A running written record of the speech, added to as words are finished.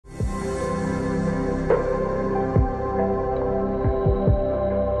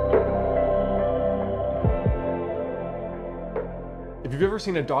If you've ever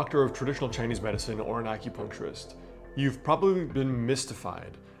seen a doctor of traditional Chinese medicine or an acupuncturist, you've probably been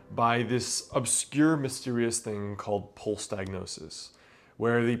mystified by this obscure, mysterious thing called pulse diagnosis,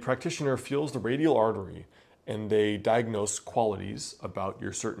 where the practitioner feels the radial artery and they diagnose qualities about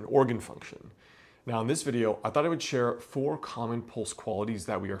your certain organ function. Now in this video, I thought I would share 4 common pulse qualities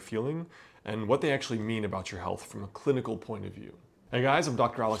that we are feeling and what they actually mean about your health from a clinical point of view. Hey guys, I'm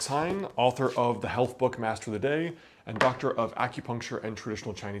Dr. Alex Hein, author of the health book Master of the Day and doctor of acupuncture and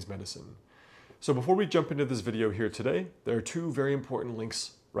traditional Chinese medicine. So before we jump into this video here today, there are 2 very important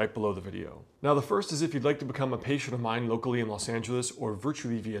links right below the video. Now the first is if you'd like to become a patient of mine locally in Los Angeles or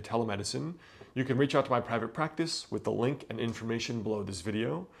virtually via telemedicine, you can reach out to my private practice with the link and information below this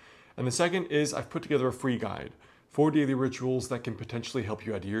video. And the second is I've put together a free guide, 4 daily rituals that can potentially help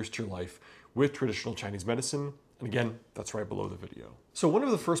you add years to your life with traditional Chinese medicine. And again, that's right below the video. So one of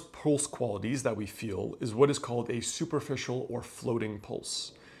the first pulse qualities that we feel is what is called a superficial or floating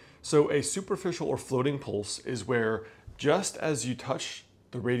pulse. So a superficial or floating pulse is where just as you touch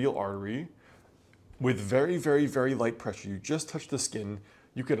the radial artery with very, very, very light pressure, you just touch the skin,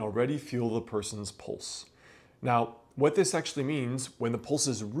 you can already feel the person's pulse. Now, what this actually means when the pulse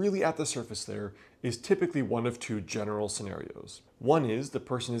is really at the surface there is typically one of 2 general scenarios. One is the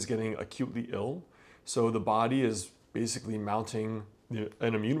person is getting acutely ill, so the body is basically mounting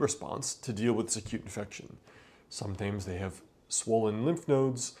an immune response to deal with this acute infection. Sometimes they have swollen lymph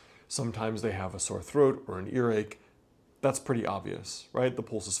nodes, sometimes they have a sore throat or an earache. That's pretty obvious, right? The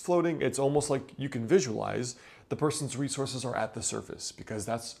pulse is floating. It's almost like you can visualize the person's resources are at the surface because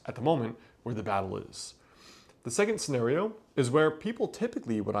that's at the moment where the battle is. The second scenario is where people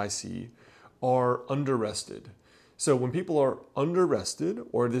typically, what I see, are under-rested. So when people are under-rested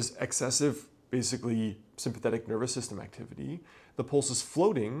or there's excessive, basically sympathetic nervous system activity, the pulse is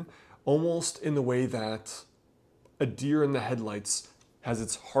floating almost in the way that a deer in the headlights has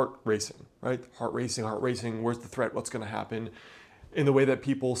its heart racing, right? Heart racing, where's the threat, what's gonna happen? In the way that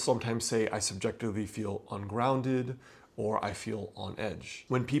people sometimes say, I subjectively feel ungrounded or I feel on edge.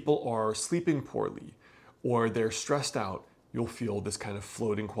 When people are sleeping poorly or they're stressed out, you'll feel this kind of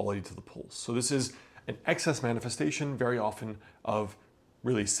floating quality to the pulse. So this is an excess manifestation very often of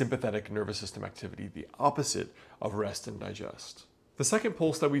really sympathetic nervous system activity, the opposite of rest and digest. The second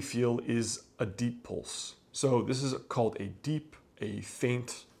pulse that we feel is a deep pulse. So this is called a deep, a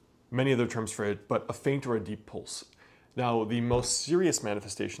faint, many other terms for it, but a faint or a deep pulse. Now, the most serious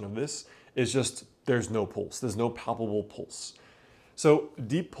manifestation of this is just there's no pulse, there's no palpable pulse. So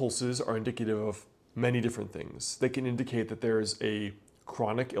deep pulses are indicative of many different things. They can indicate that there's a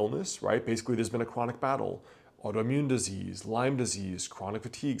chronic illness, right? Basically, there's been a chronic battle, autoimmune disease, Lyme disease, chronic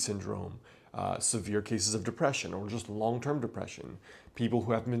fatigue syndrome, severe cases of depression or just long-term depression, people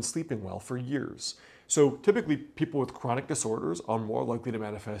who haven't been sleeping well for years. So typically people with chronic disorders are more likely to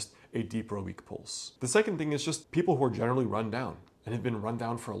manifest a deep or a weak pulse. The second thing is just people who are generally run down and have been run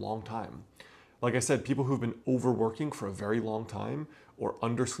down for a long time. Like I said, people who've been overworking for a very long time or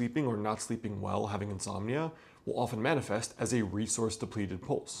undersleeping or not sleeping well, having insomnia, will often manifest as a resource depleted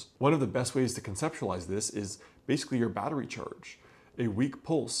pulse. One of the best ways to conceptualize this is basically your battery charge. A weak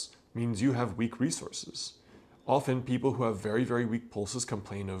pulse means you have weak resources. Often people who have very, very weak pulses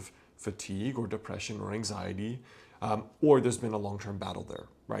complain of fatigue or depression or anxiety, or there's been a long-term battle there,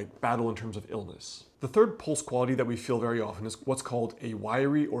 right? Battle in terms of illness. The third pulse quality that we feel very often is what's called a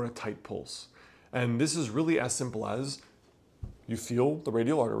wiry or a tight pulse. And this is really as simple as you feel the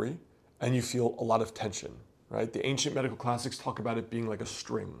radial artery and you feel a lot of tension, right? The ancient medical classics talk about it being like a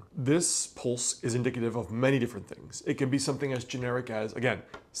string. This pulse is indicative of many different things. It can be something as generic as, again,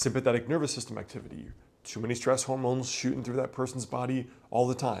 sympathetic nervous system activity, too many stress hormones shooting through that person's body all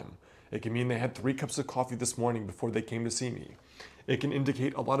the time. It can mean they had 3 cups of coffee this morning before they came to see me. It can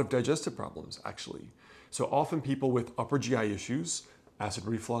indicate a lot of digestive problems, actually. So often people with upper GI issues, acid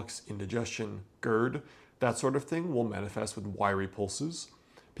reflux, indigestion, GERD, that sort of thing will manifest with wiry pulses.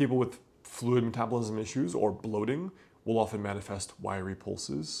 People with fluid metabolism issues or bloating will often manifest wiry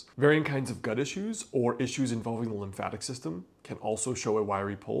pulses. Varying kinds of gut issues or issues involving the lymphatic system can also show a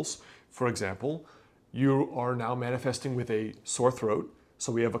wiry pulse. For example, you are now manifesting with a sore throat,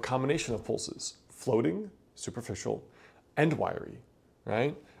 so we have a combination of pulses, floating, superficial, and wiry,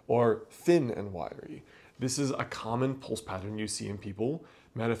 right? Or thin and wiry. This is a common pulse pattern you see in people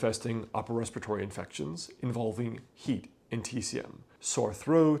manifesting upper respiratory infections involving heat and TCM. Sore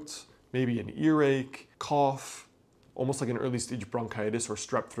throat, maybe an earache, cough, almost like an early stage bronchitis or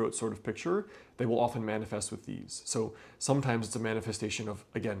strep throat sort of picture, they will often manifest with these. So sometimes it's a manifestation of,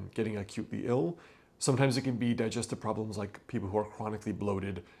 again, getting acutely ill. Sometimes it can be digestive problems like people who are chronically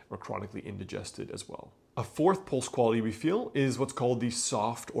bloated or chronically indigested as well. A fourth pulse quality we feel is what's called the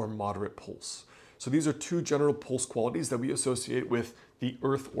soft or moderate pulse. So these are two general pulse qualities that we associate with the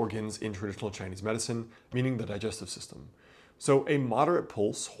earth organs in traditional Chinese medicine, meaning the digestive system. So a moderate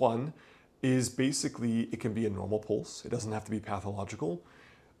pulse, Huan, is basically, it can be a normal pulse. It doesn't have to be pathological.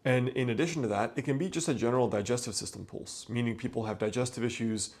 And in addition to that, it can be just a general digestive system pulse, meaning people have digestive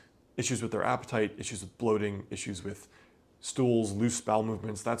issues, issues with their appetite, issues with bloating, issues with stools, loose bowel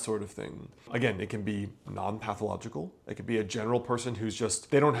movements, that sort of thing. Again, it can be non-pathological. It could be a general person who's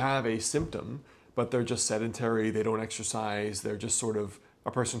just, they don't have a symptom, but they're just sedentary, they don't exercise, they're just sort of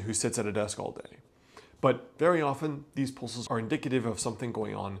a person who sits at a desk all day. But very often, these pulses are indicative of something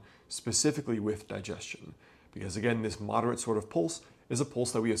going on specifically with digestion. Because again, this moderate sort of pulse is a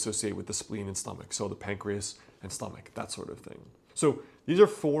pulse that we associate with the spleen and stomach, so the pancreas and stomach, that sort of thing. So these are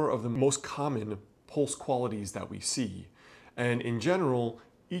four of the most common pulse qualities that we see. And in general,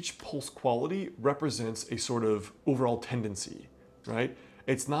 each pulse quality represents a sort of overall tendency, right?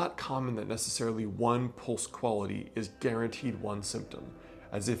 It's not common that necessarily one pulse quality is guaranteed one symptom,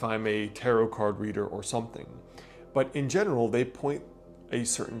 as if I'm a tarot card reader or something. But in general, they point a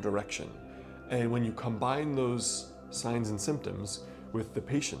certain direction. And when you combine those signs and symptoms with the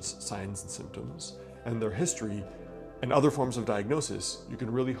patient's signs and symptoms and their history and other forms of diagnosis, you can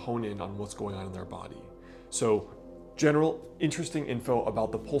really hone in on what's going on in their body. So general interesting info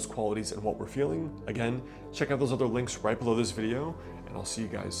about the pulse qualities and what we're feeling. Again, check out those other links right below this video, and I'll see you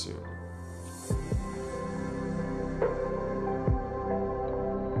guys soon.